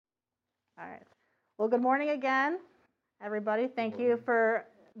All right. Well, good morning again, everybody. Thank you for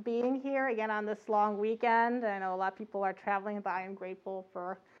being here again on this long weekend. I know a lot of people are traveling, but I am grateful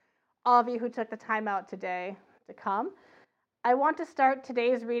for all of you who took the time out today to come. I want to start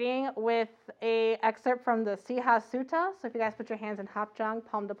today's reading with an excerpt from the Siha Sutta. So if you guys put your hands in Hapjang,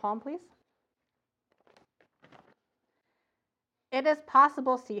 palm to palm, please. It is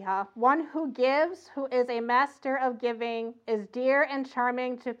possible, Siha. One who gives, who is a master of giving, is dear and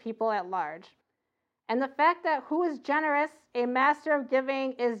charming to people at large. And the fact that who is generous, a master of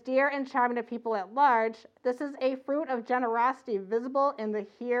giving, is dear and charming to people at large, this is a fruit of generosity visible in the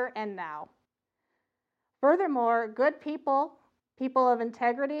here and now. Furthermore, good people, people of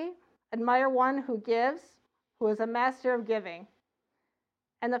integrity, admire one who gives, who is a master of giving.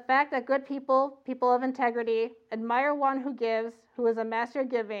 And the fact that good people, people of integrity, admire one who gives, who is a master of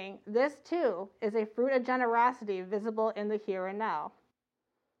giving, this too is a fruit of generosity visible in the here and now.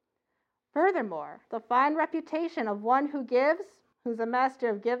 Furthermore, the fine reputation of one who gives, who's a master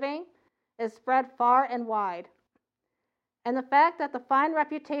of giving, is spread far and wide. And the fact that the fine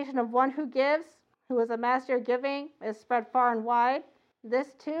reputation of one who gives, who is a master of giving, is spread far and wide,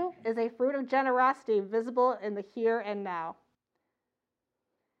 this too is a fruit of generosity visible in the here and now.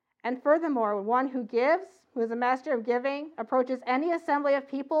 And furthermore, one who gives, who is a master of giving, approaches any assembly of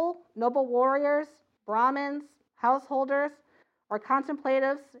people, noble warriors, Brahmins, householders, or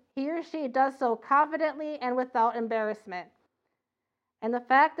contemplatives, he or she does so confidently and without embarrassment. And the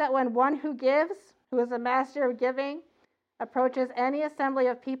fact that when one who gives, who is a master of giving, approaches any assembly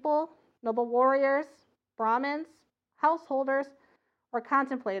of people, noble warriors, Brahmins, householders, or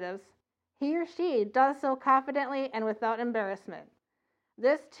contemplatives, he or she does so confidently and without embarrassment.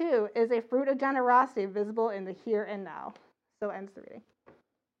 This too is a fruit of generosity visible in the here and now. So ends the reading.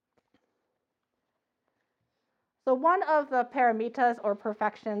 So one of the paramitas or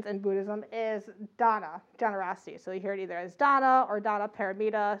perfections in Buddhism is dana, generosity. So you hear it either as dana or dana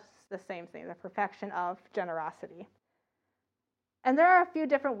paramita, it's the same thing, the perfection of generosity. And there are a few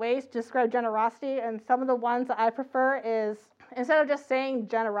different ways to describe generosity, and some of the ones that I prefer is, instead of just saying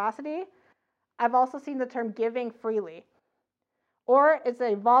generosity, I've also seen the term giving freely. Or it's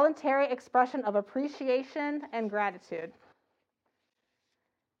a voluntary expression of appreciation and gratitude.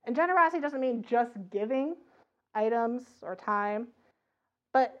 And generosity doesn't mean just giving items or time,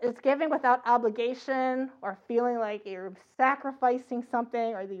 but it's giving without obligation or feeling like you're sacrificing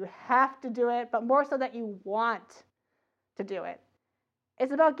something or that you have to do it, but more so that you want to do it.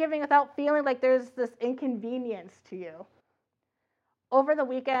 It's about giving without feeling like there's this inconvenience to you. Over the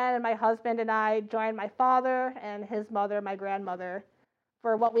weekend, my husband and I joined my father and his mother, my grandmother,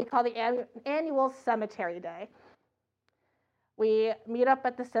 for what we call the annual cemetery day. We meet up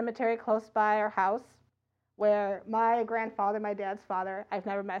at the cemetery close by our house, where my grandfather, my dad's father, I've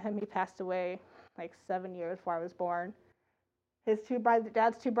never met him, he passed away like 7 years before I was born. His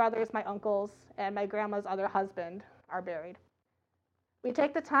dad's two brothers, my uncles, and my grandma's other husband are buried. We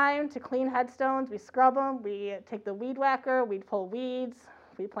take the time to clean headstones, we scrub them, we take the weed whacker, we pull weeds,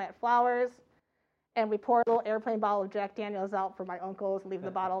 we plant flowers, and we pour a little airplane bottle of Jack Daniels out for my uncles and leave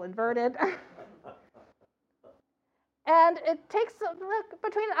the bottle inverted. And it takes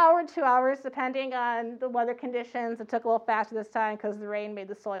between an hour and 2 hours, depending on the weather conditions. It took a little faster this time because the rain made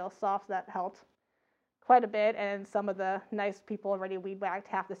the soil soft. That helped quite a bit. And some of the nice people already weed whacked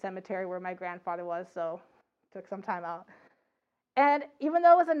half the cemetery where my grandfather was, so it took some time out. And even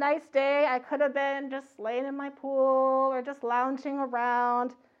though it was a nice day, I could have been just laying in my pool or just lounging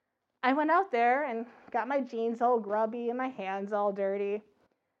around. I went out there and got my jeans all grubby and my hands all dirty.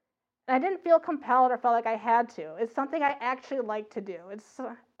 And I didn't feel compelled or felt like I had to. It's something I actually like to do. It's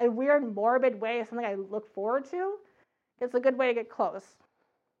a weird, morbid way, something I look forward to. It's a good way to get close.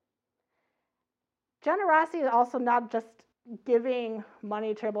 Generosity is also not just giving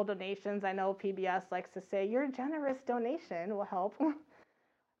money, charitable donations. I know PBS likes to say, your generous donation will help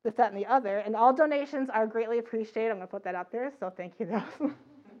this, that, and the other. And all donations are greatly appreciated. I'm going to put that out there, so thank you, guys.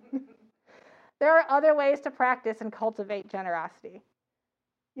 There are other ways to practice and cultivate generosity.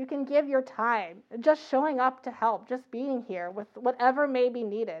 You can give your time, just showing up to help, just being here with whatever may be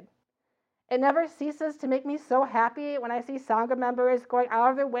needed. It never ceases to make me so happy when I see Sangha members going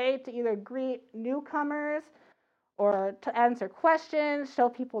out of their way to either greet newcomers or to answer questions, show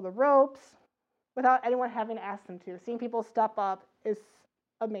people the ropes, without anyone having to ask them to. Seeing people step up is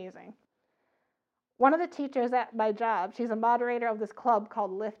amazing. One of the teachers at my job, she's a moderator of this club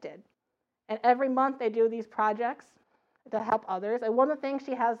called Lifted. And every month they do these projects to help others. And one of the things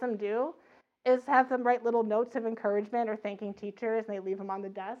she has them do is have them write little notes of encouragement or thanking teachers, and they leave them on the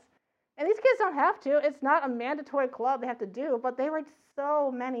desk. And these kids don't have to. It's not a mandatory club they have to do, but they write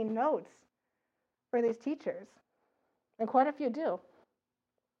so many notes. for these teachers, and quite a few do.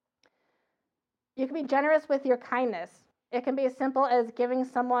 You can be generous with your kindness. It can be as simple as giving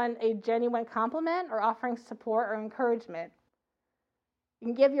someone a genuine compliment or offering support or encouragement. You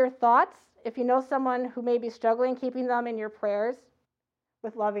can give your thoughts if you know someone who may be struggling, keeping them in your prayers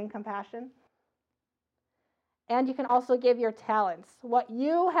with loving compassion. And you can also give your talents, what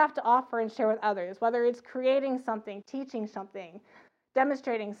you have to offer and share with others, whether it's creating something, teaching something,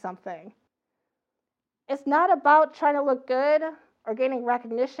 demonstrating something. It's not about trying to look good or gaining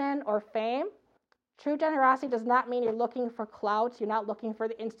recognition or fame. True generosity does not mean you're looking for clout. You're not looking for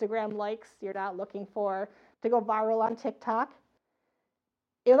the Instagram likes. You're not looking to go viral on TikTok.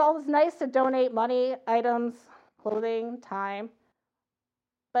 It's always nice to donate money, items, clothing, time,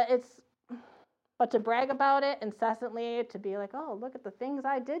 but to brag about it incessantly, to be like, oh, look at the things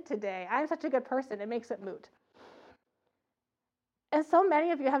I did today. I'm such a good person. It makes it moot. And so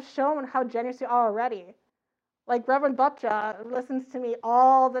many of you have shown how generous you are already. Like Reverend Bupja listens to me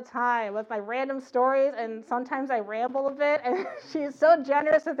all the time with my random stories, and sometimes I ramble a bit, and she's so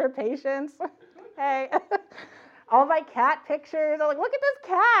generous with her patience. Hey, all my cat pictures, I'm like, look at this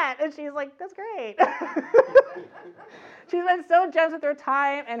cat, and she's like, that's great. She's been so generous with her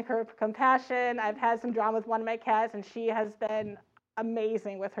time and her compassion. I've had some drama with one of my cats, and she has been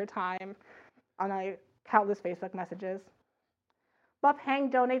amazing with her time on my countless Facebook messages. Bup Hang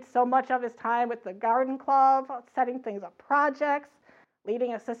donates so much of his time with the garden club, setting things up projects,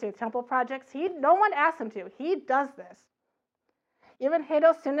 leading assisted temple projects. No one asked him to. He does this. Even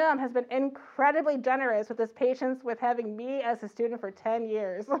Heido Sunam has been incredibly generous with his patience with having me as a student for 10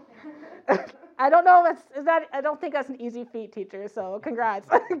 years. I don't know if I don't think that's an easy feat, teacher, so congrats.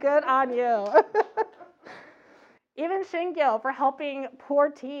 Good on you. Even Shingyo for helping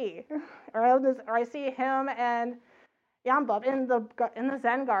poor T. Or I see him and Yambub in the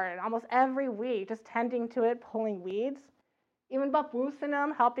Zen garden almost every week, just tending to it, pulling weeds. Even Bup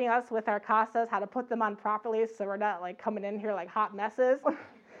Woosinum helping us with our casas, how to put them on properly so we're not like coming in here like hot messes.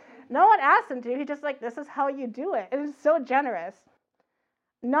 No one asked him to. He just like, this is how you do it. It is so generous.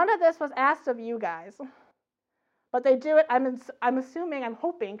 None of this was asked of you guys, but they do it, I'm assuming, I'm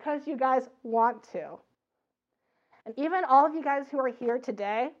hoping, because you guys want to. And even all of you guys who are here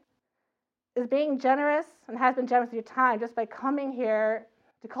today is being generous and has been generous with your time just by coming here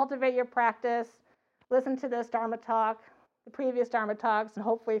to cultivate your practice, listen to this Dharma talk, the previous Dharma talks, and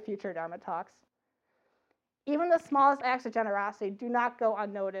hopefully future Dharma talks. Even the smallest acts of generosity do not go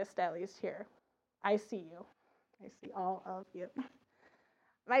unnoticed, at least here. I see you. I see all of you.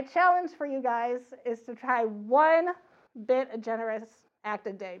 My challenge for you guys is to try one bit of generous act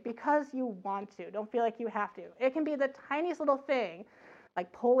a day because you want to. Don't feel like you have to. It can be the tiniest little thing,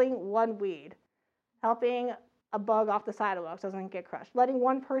 like pulling one weed, helping a bug off the sidewalk so it doesn't get crushed, letting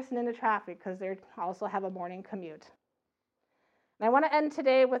one person into traffic because they also have a morning commute. And I want to end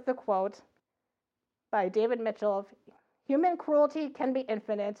today with the quote by David Mitchell of, human cruelty can be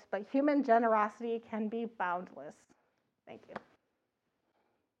infinite, but human generosity can be boundless. Thank you.